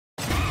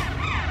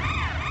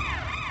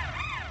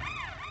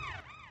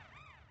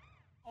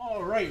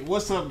Alright,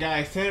 what's up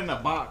guys? 10 in a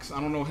box.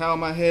 I don't know how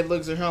my head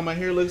looks or how my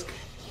hair looks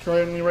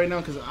currently right now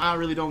because I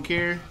really don't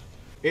care.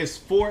 It's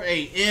 4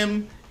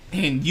 a.m.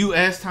 in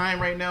US time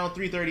right now,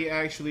 3:30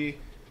 actually.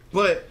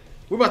 But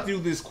we're about to do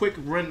this quick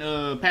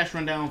run, patch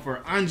rundown for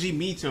Anji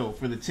Mitos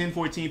for the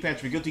 1014 patch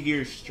for Guilty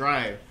Gear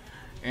Strive.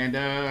 And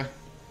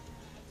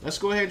let's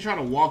go ahead and try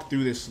to walk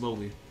through this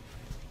slowly.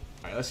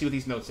 Alright, let's see what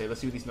these notes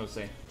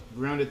say.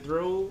 Grounded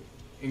throw,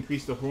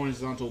 increase the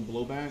horizontal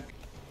blowback.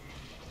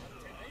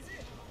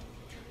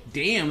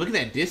 Damn, look at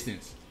that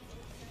distance.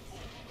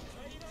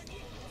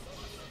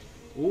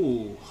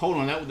 Ooh, hold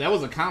on, that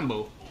was a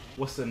combo.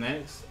 What's the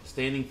next?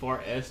 Standing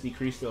far S,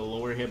 decrease the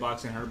lower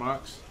hitbox and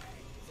hurtbox.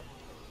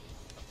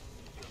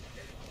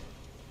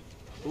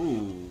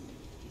 Ooh,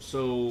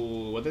 so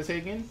what did they say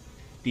again?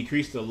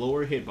 Decrease the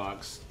lower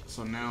hitbox.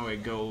 So now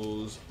it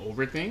goes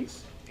over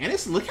things. And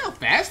it's, look how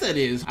fast that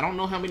is. I don't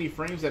know how many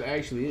frames that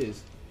actually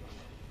is.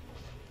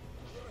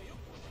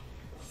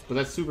 But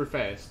that's super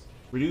fast.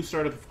 Reduce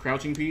startup of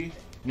crouching P.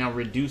 Now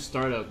reduce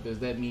startup, does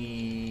that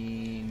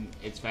mean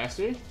it's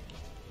faster?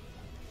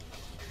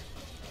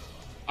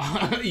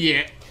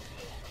 Yeah.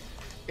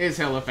 It's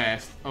hella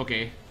fast.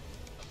 Okay.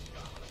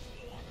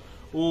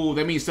 Ooh,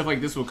 that means stuff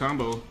like this will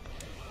combo.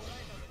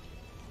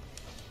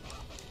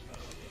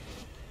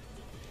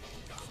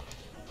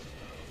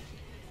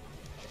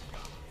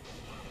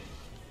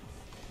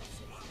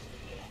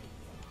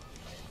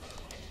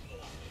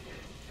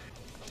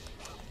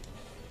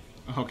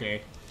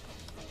 Okay.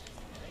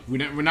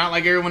 We're not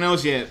like everyone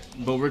else yet,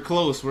 but we're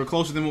close. We're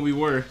closer than what we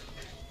were.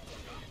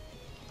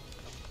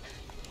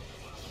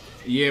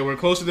 Yeah, we're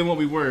closer than what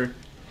we were.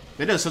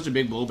 That does such a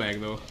big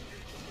blowback, though.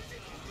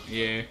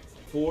 Yeah.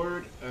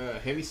 Forward,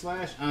 heavy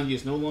slash. Anji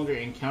is no longer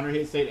in counter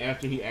hit state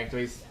after he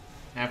activates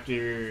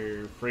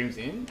after frames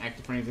in.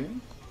 Active frames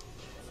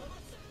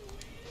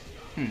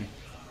in.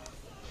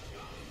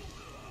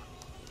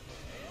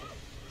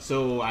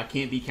 So I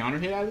can't be counter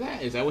hit out of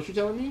that? Is that what you're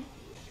telling me?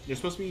 There's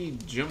supposed to be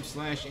jump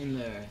slash in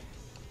the...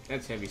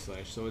 That's heavy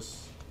slash, so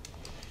it's...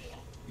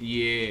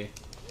 Yeah.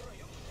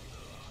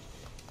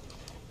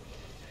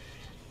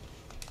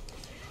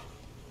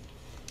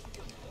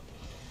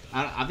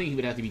 I think he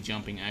would have to be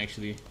jumping,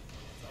 actually.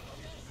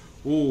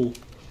 Ooh.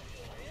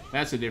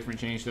 That's a different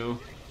change, though.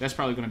 That's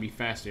probably going to be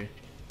faster.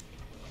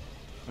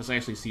 Let's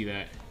actually see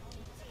that.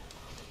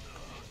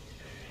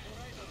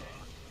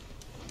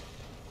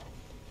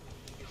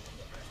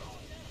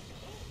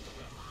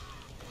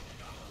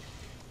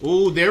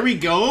 Ooh, there we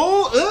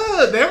go.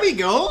 There we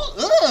go.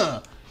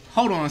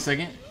 Hold on a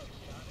second.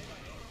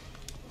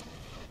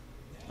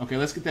 Okay,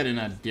 let's get that in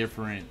a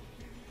different...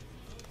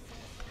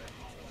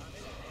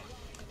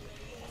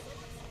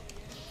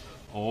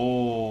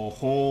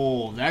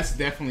 Oh, that's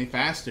definitely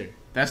faster.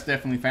 That's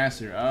definitely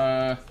faster.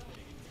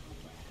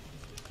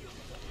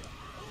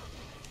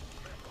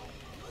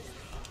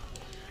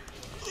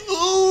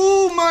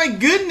 Oh my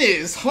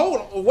goodness.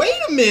 Hold on. Wait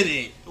a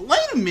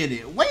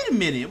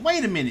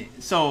minute.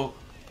 So...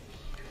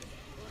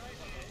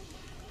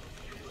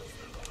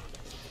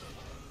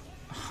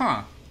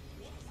 Huh.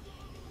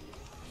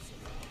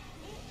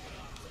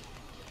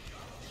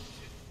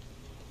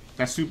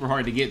 That's super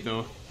hard to get,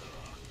 though.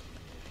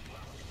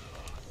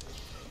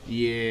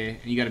 Yeah,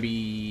 you gotta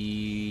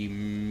be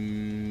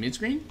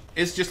mid-screen?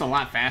 It's just a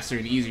lot faster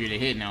and easier to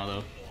hit now,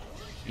 though.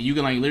 And you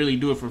can, like, literally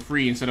do it for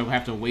free instead of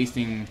have to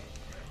wasting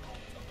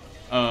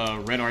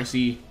red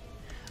RC.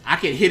 I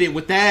could hit it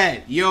with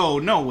that! Yo,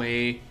 no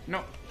way.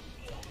 No.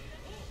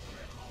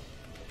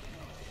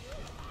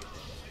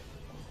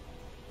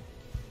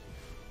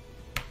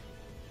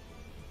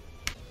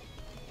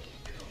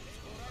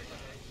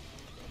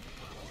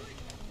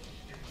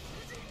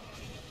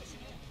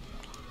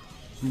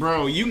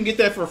 Bro, you can get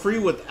that for free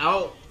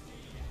without...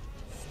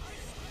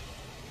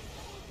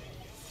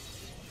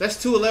 That's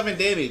 211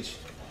 damage.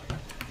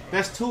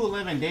 That's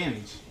 211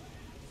 damage.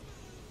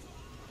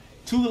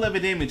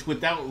 211 damage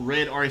without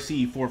red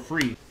RC for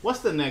free.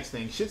 What's the next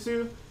thing?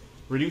 Shitsu,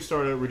 reduce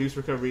startup, reduce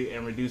recovery,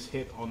 and reduce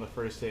hit on the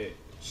first hit.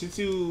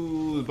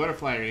 Shitsu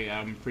butterfly rate,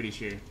 I'm pretty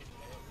sure.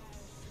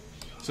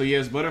 So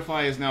yes,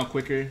 butterfly is now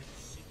quicker.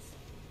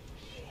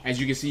 As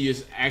you can see,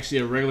 it's actually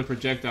a regular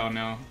projectile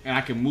now, and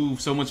I can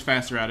move so much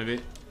faster out of it.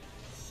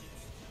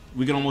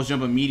 We can almost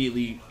jump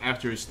immediately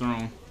after it's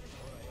thrown.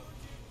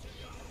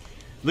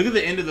 Look at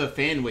the end of the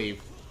fan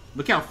wave.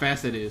 Look how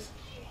fast that is.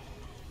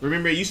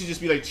 Remember, it used to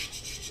just be like...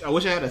 I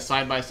wish I had a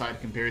side-by-side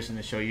comparison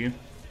to show you.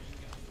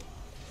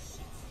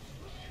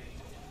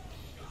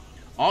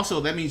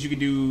 Also, that means you can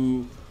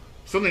do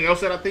something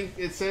else that I think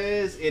it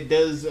says. It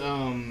does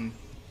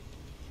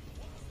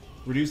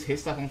reduce hit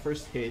stop on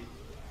first hit.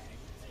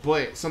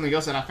 But something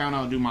else that I found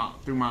out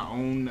through my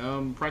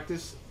own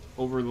practice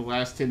over the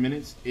last 10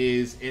 minutes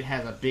is it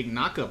has a big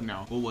knockup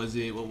now. What was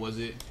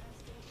it?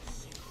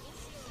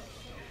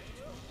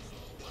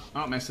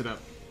 Oh, messed it up.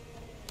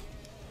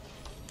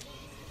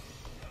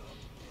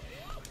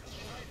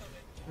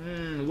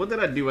 What did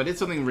I do? I did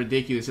something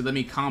ridiculous. It let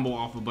me combo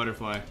off a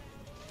butterfly.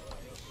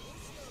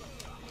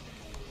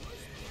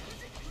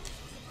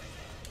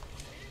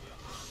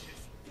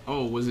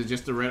 Oh, was it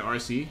just the red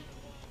RC?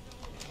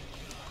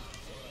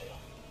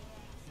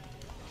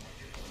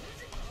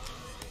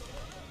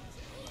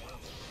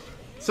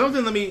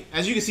 Something let me,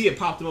 as you can see, it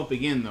popped them up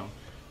again though.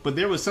 But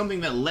there was something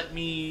that let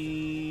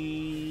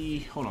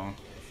me, hold on.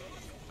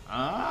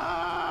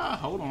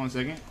 Hold on a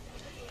second.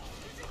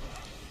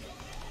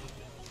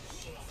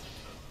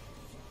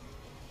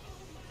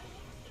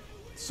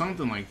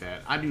 Something like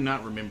that. I do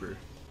not remember.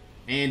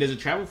 And does it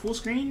travel full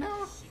screen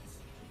now?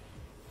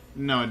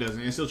 No, it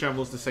doesn't. It still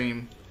travels the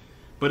same,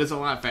 but it's a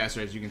lot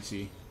faster, as you can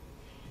see.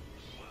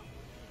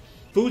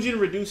 Fujin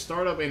reduced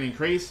startup and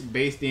increase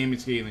base damage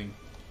scaling.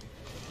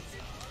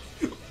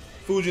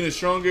 Fujin is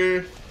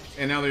stronger,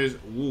 and now there's...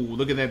 Ooh,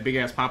 look at that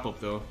big-ass pop-up,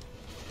 though.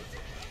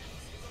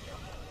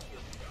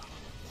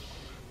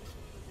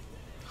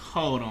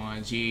 Hold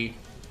on, G.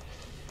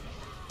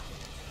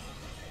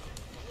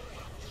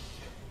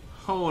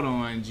 Hold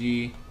on,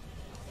 G.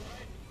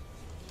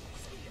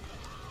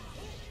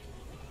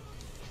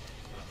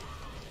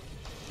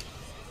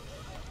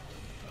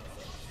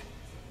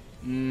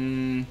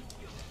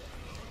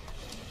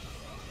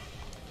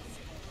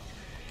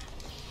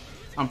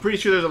 I'm pretty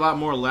sure there's a lot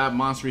more lab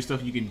monstery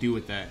stuff you can do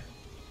with that.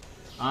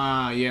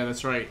 Yeah,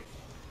 that's right.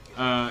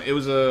 It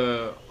was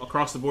a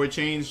across the board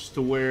change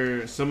to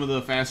where some of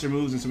the faster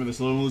moves and some of the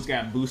slow moves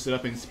got boosted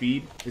up in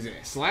speed. Is it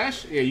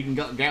slash? Yeah, you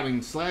can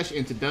Gatling slash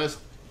into dust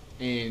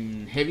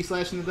and heavy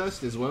slash into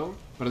dust as well.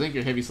 But I think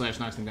your heavy slash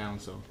knocks him down,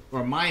 so.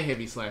 Or my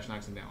heavy slash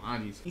knocks him down.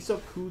 Anji's.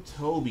 Isoku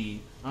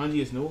Tobi.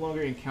 Anji is no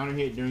longer in counter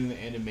hit during the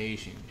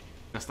animation.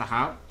 That's the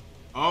hop?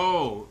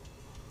 Oh.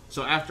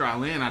 So after I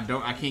land,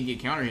 I can't get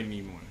counter hit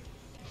anymore.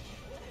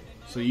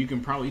 So you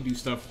can probably do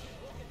stuff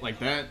like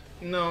that.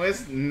 No,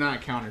 it's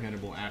not counter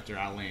hittable after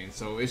I land,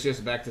 so it's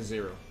just back to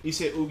 0. He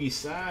said Ugi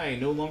Sai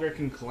no longer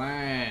can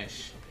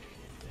clash.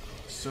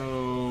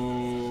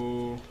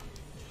 So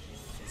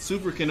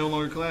Super can no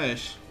longer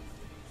clash.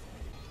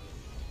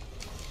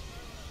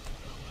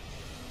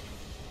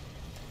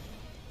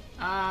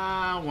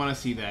 I want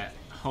to see that.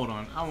 Hold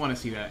on, I want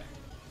to see that.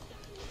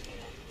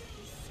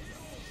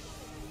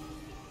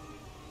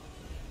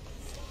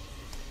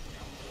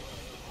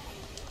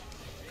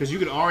 Because you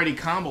could already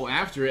combo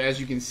after it, as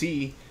you can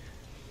see.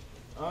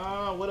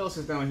 What else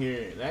is down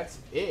here? That's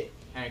it,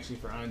 actually,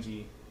 for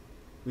Anji.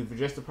 We've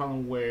addressed the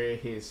problem where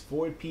his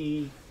forward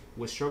P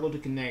would struggle to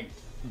connect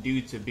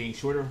due to being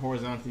shorter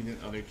horizontally than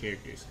other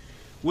characters.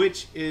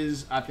 Which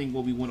is, I think,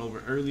 what we went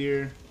over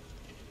earlier.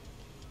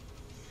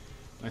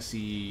 Let's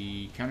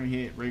see. Counter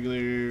hit,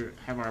 regular,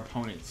 have our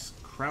opponents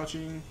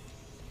crouching.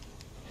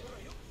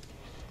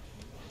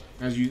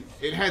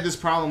 It had this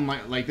problem,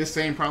 like this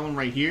same problem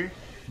right here.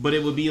 But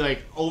it would be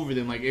like over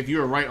them. Like if you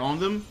were right on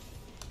them,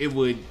 it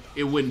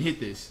wouldn't hit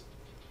this,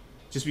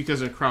 just because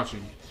they're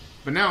crouching.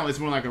 But now it's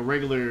more like a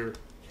regular.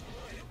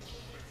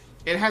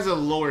 It has a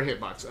lower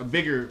hitbox, a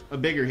bigger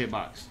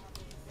hitbox.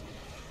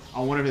 I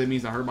wonder if that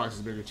means the hurt box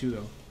is bigger too,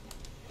 though.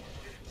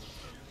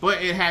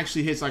 But it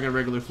actually hits like a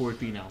regular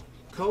 4P now.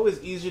 Ko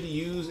is easier to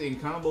use in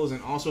combos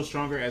and also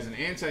stronger as an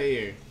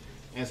anti-air.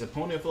 As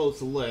opponent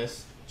floats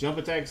less, jump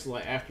attacks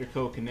like after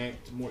Ko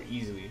connect more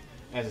easily.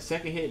 As a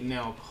second hit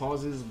now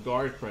causes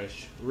guard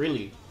crush.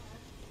 Really.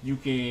 You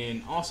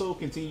can also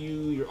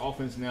continue your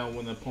offense now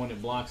when the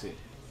opponent blocks it.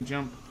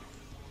 Jump.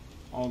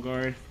 All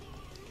guard.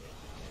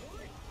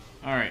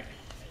 Alright.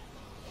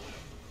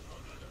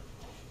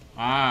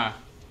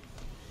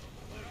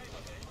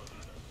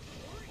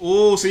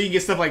 Oh, so you can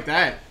get stuff like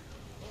that.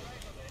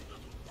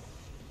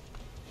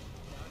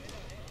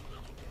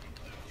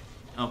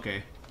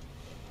 Okay.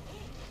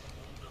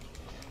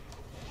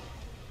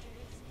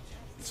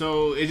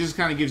 So it just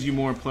kind of gives you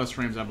more plus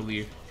frames, I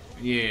believe.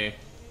 Yeah.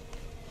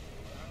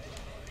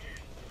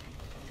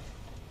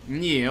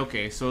 Yeah,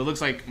 okay. So it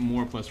looks like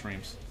more plus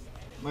frames.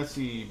 Let's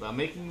see. By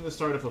making the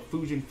startup of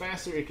Fujin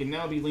faster, it can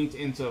now be linked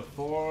into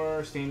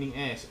far standing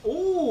S.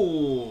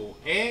 Oh,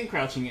 and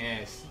crouching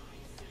S.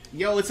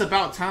 Yo, it's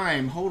about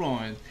time. Hold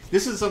on.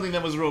 This is something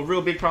that was a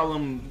real big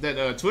problem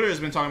that Twitter has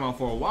been talking about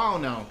for a while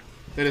now.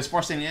 That his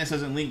far standing S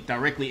doesn't link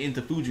directly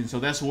into Fujin. So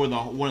that's where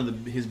one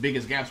of his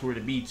biggest gaps were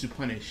to be to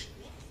punish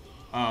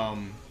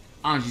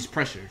Anji's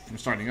pressure from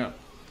starting up.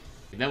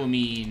 That would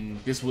mean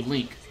this would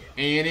link.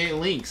 And it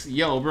links.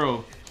 Yo,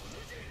 bro.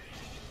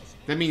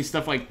 That means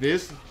stuff like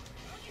this.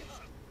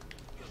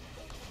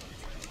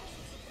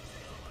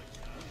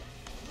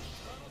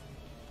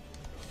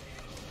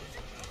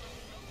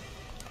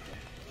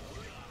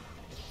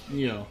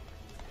 Yo.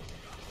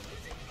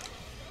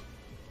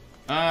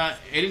 It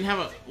didn't have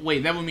a...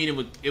 Wait, that would mean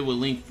it would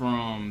link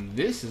from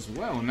this as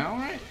well now,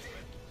 right?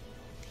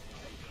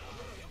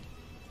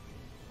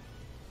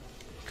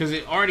 Because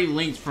it already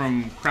linked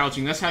from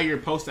crouching. That's how you're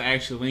supposed to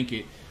actually link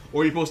it.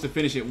 Or you're supposed to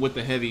finish it with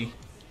the heavy.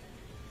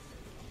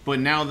 But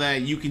now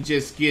that you can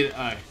just get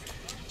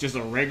just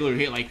a regular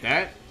hit like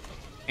that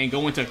and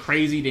go into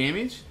crazy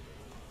damage.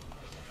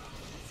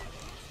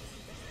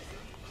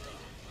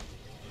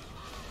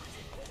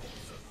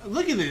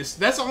 Look at this.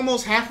 That's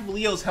almost half of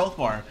Leo's health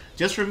bar.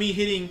 Just for me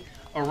hitting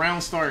a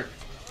round start.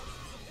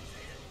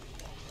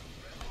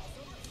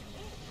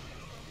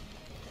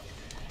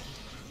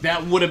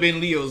 That would have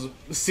been Leo's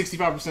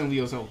 65%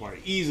 Leo's health bar.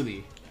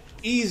 Easily.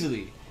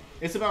 Easily.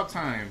 It's about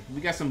time. We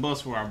got some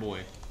buffs for our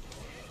boy.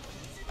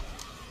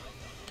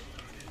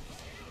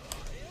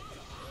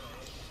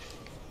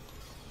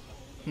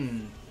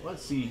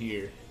 Let's see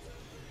here.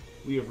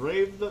 We have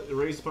raised the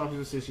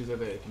popular issues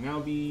that can now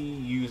be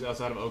used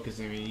outside of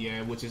Okazumi,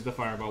 yeah, which is the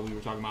fireball we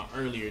were talking about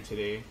earlier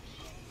today.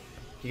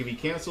 It can be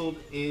canceled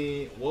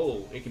in.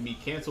 Whoa! It can be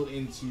canceled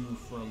into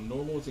from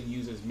normal to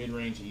use as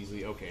mid-range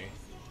easily. Okay.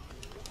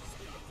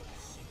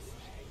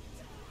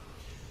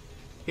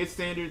 His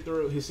standard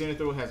throw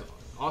has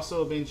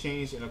also been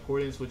changed in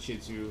accordance with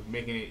Shitsu,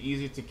 making it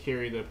easier to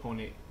carry the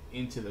opponent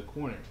into the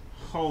corner.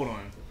 Hold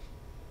on.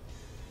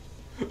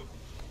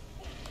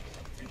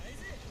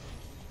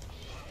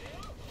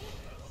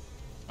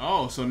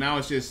 Oh, so now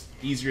it's just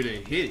easier to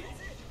hit.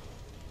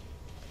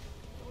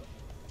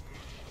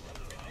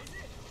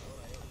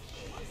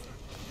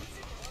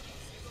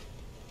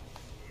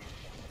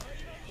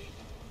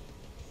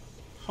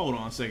 Hold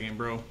on a second,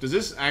 bro. Does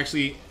this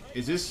actually...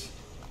 Is this...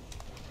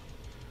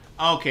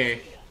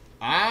 Okay.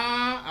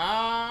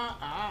 I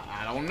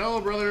don't know,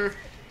 brother.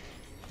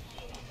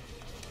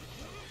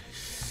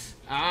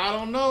 I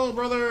don't know,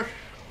 brother.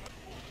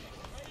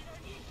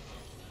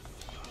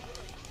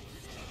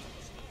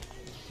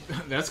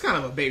 That's kind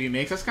of a baby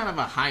mix. That's kind of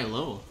a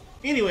high-low.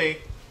 Anyway,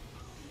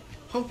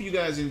 hope you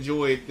guys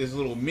enjoyed this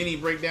little mini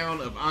breakdown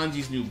of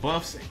Anji's new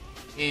buffs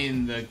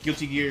in the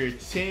Guilty Gear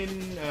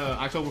 10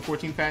 October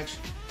 14th patch.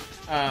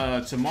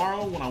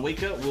 Tomorrow, when I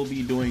wake up, we'll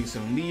be doing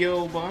some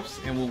Leo buffs,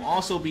 and we'll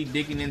also be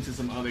digging into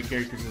some other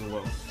characters as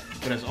well.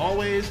 But as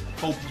always,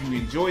 hope you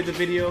enjoyed the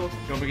video.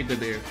 Don't forget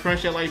to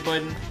crunch that like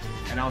button,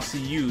 and I'll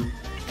see you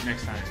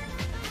next time.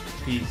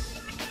 Peace.